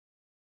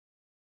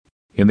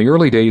In the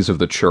early days of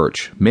the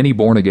Church, many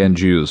born-again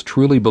Jews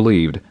truly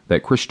believed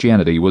that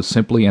Christianity was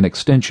simply an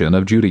extension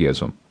of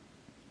Judaism.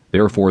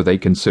 Therefore, they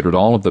considered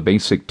all of the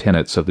basic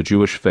tenets of the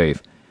Jewish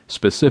faith,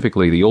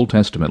 specifically the Old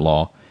Testament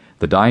law,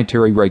 the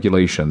dietary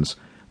regulations,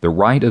 the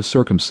rite of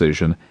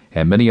circumcision,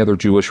 and many other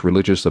Jewish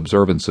religious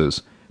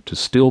observances, to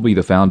still be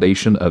the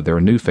foundation of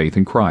their new faith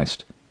in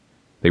Christ.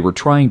 They were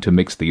trying to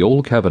mix the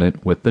Old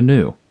Covenant with the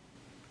New.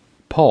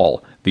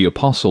 Paul, the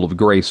apostle of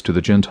grace to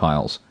the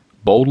Gentiles,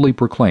 boldly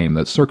proclaimed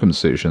that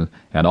circumcision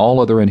and all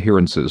other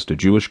adherences to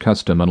Jewish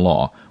custom and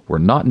law were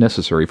not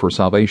necessary for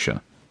salvation.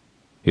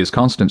 His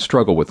constant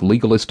struggle with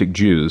legalistic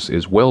Jews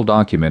is well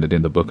documented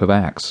in the book of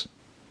Acts.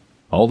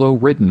 Although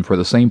written for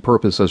the same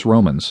purpose as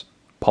Romans,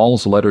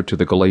 Paul's letter to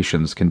the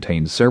Galatians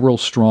contains several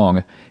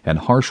strong and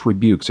harsh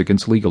rebukes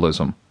against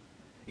legalism.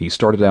 He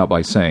started out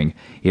by saying,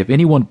 "If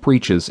anyone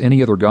preaches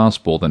any other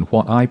gospel than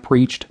what I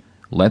preached,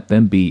 let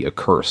them be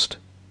accursed."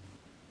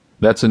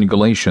 That's in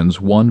Galatians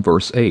 1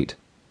 verse 8.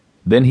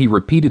 Then he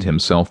repeated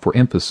himself for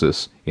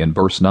emphasis in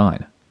verse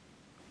 9.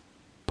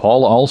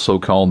 Paul also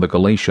called the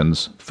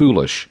Galatians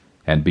foolish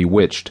and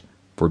bewitched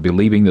for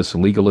believing this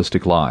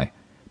legalistic lie,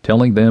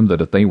 telling them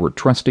that if they were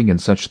trusting in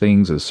such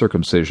things as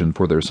circumcision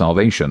for their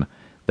salvation,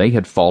 they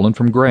had fallen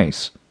from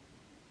grace.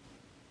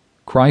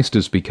 Christ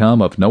is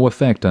become of no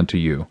effect unto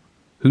you.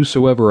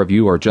 Whosoever of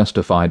you are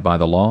justified by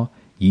the law,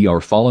 ye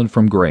are fallen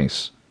from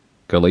grace.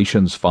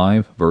 Galatians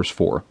 5 verse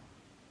 4.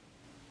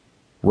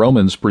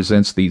 Romans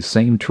presents these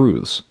same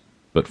truths,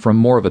 but from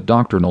more of a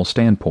doctrinal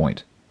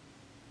standpoint.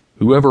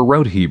 Whoever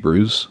wrote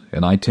Hebrews,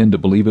 and I tend to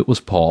believe it was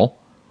Paul,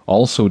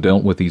 also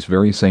dealt with these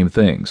very same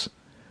things.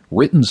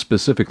 Written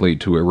specifically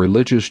to a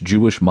religious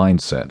Jewish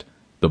mindset,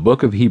 the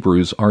book of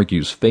Hebrews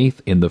argues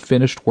faith in the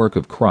finished work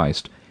of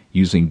Christ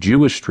using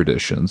Jewish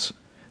traditions,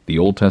 the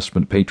Old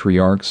Testament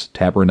patriarchs,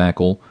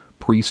 tabernacle,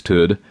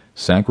 priesthood,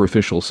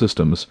 sacrificial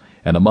systems,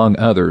 and among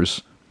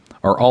others,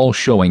 are all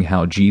showing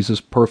how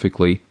Jesus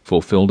perfectly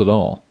fulfilled it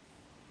all.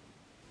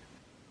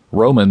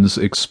 Romans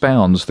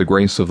expounds the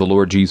grace of the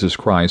Lord Jesus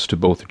Christ to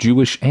both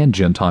Jewish and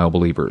Gentile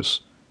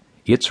believers.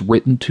 It's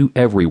written to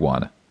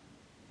everyone.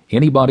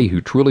 Anybody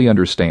who truly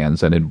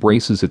understands and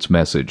embraces its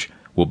message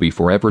will be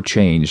forever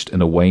changed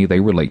in a way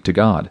they relate to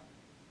God.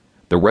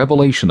 The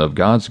revelation of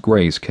God's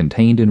grace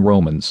contained in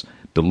Romans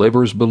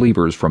delivers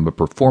believers from a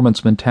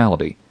performance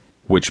mentality,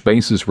 which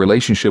bases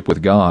relationship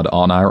with God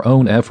on our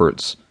own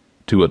efforts,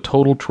 to a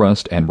total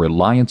trust and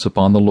reliance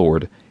upon the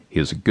Lord,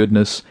 His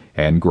goodness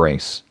and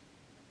grace.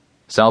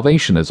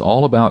 Salvation is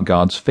all about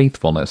God's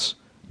faithfulness,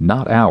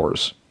 not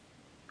ours.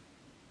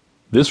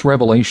 This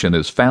revelation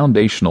is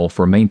foundational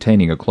for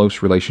maintaining a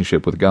close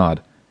relationship with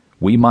God.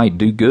 We might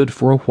do good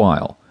for a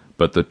while,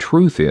 but the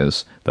truth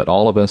is that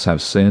all of us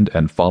have sinned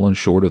and fallen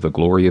short of the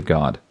glory of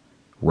God.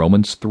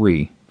 Romans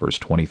 3, verse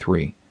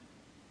 23.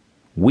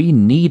 We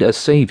need a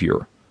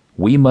Savior.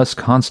 We must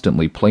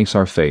constantly place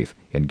our faith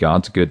in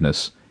God's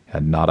goodness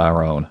and not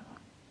our own.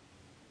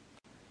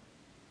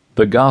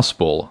 The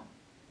Gospel.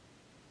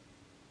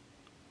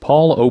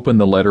 Paul opened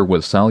the letter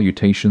with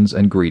salutations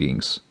and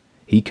greetings.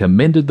 He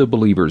commended the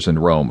believers in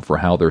Rome for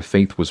how their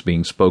faith was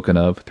being spoken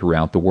of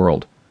throughout the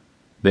world.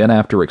 Then,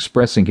 after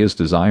expressing his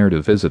desire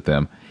to visit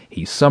them,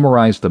 he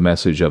summarized the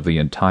message of the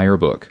entire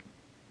book.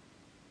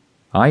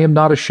 I am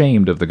not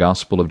ashamed of the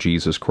gospel of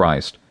Jesus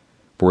Christ,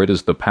 for it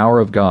is the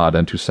power of God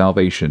unto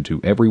salvation to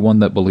every one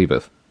that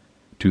believeth,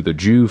 to the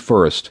Jew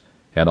first,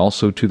 and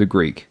also to the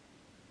Greek.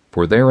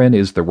 For therein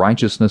is the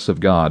righteousness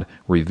of God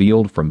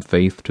revealed from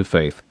faith to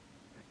faith.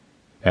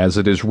 As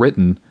it is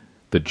written,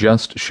 the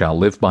just shall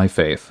live by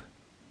faith.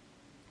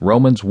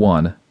 Romans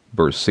 1,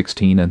 verse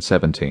 16 and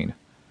 17.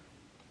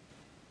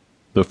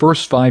 The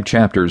first 5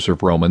 chapters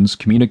of Romans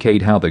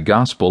communicate how the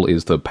gospel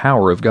is the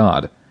power of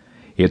God.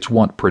 It's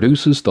what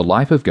produces the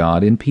life of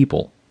God in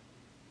people.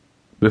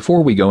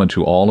 Before we go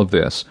into all of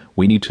this,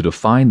 we need to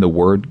define the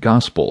word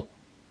gospel.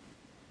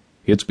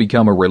 It's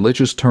become a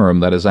religious term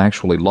that has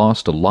actually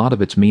lost a lot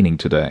of its meaning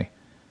today.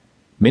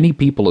 Many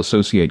people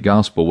associate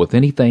gospel with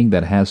anything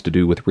that has to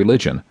do with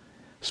religion,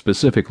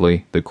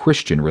 specifically the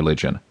Christian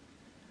religion.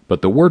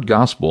 But the word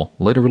gospel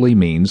literally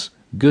means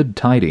good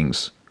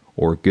tidings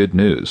or good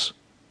news.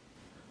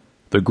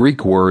 The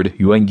Greek word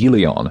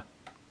euangelion,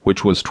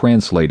 which was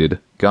translated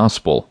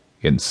gospel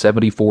in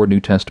 74 New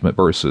Testament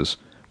verses,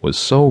 was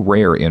so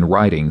rare in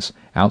writings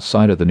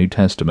outside of the New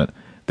Testament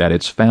that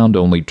it's found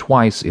only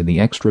twice in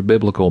the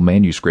extra-biblical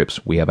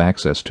manuscripts we have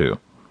access to.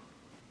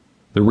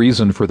 The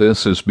reason for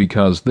this is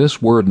because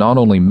this word not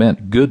only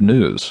meant good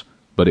news,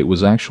 but it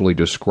was actually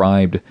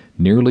described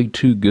nearly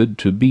too good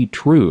to be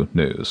true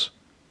news.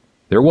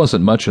 There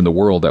wasn't much in the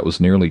world that was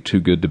nearly too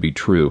good to be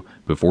true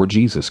before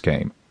Jesus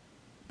came.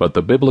 But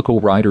the biblical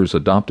writers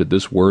adopted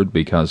this word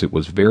because it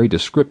was very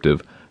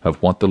descriptive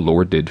of what the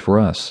Lord did for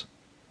us.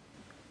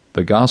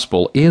 The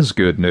gospel is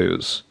good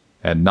news,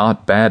 and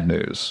not bad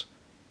news.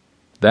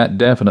 That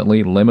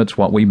definitely limits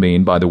what we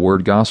mean by the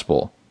word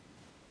gospel.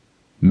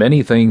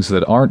 Many things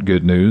that aren't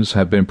good news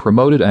have been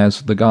promoted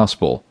as the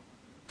gospel.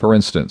 For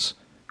instance,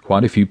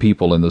 quite a few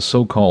people in the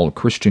so-called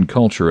Christian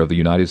culture of the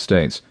United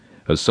States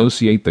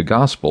associate the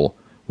gospel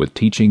with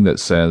teaching that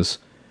says,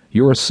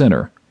 "You're a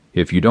sinner.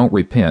 If you don't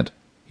repent,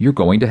 you're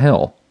going to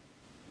hell."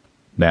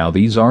 Now,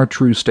 these are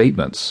true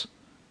statements.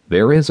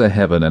 There is a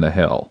heaven and a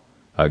hell,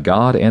 a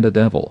God and a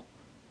devil,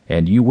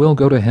 and you will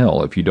go to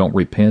hell if you don't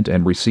repent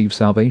and receive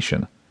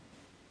salvation.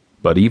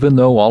 But even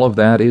though all of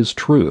that is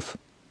truth,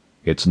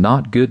 it's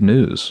not good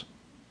news.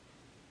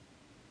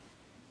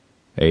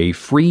 A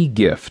free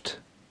gift.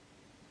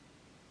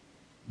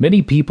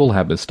 Many people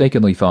have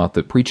mistakenly thought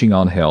that preaching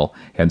on hell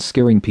and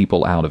scaring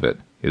people out of it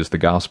is the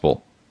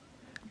gospel.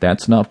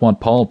 That's not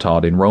what Paul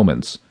taught in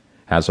Romans.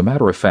 As a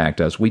matter of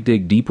fact, as we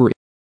dig deeper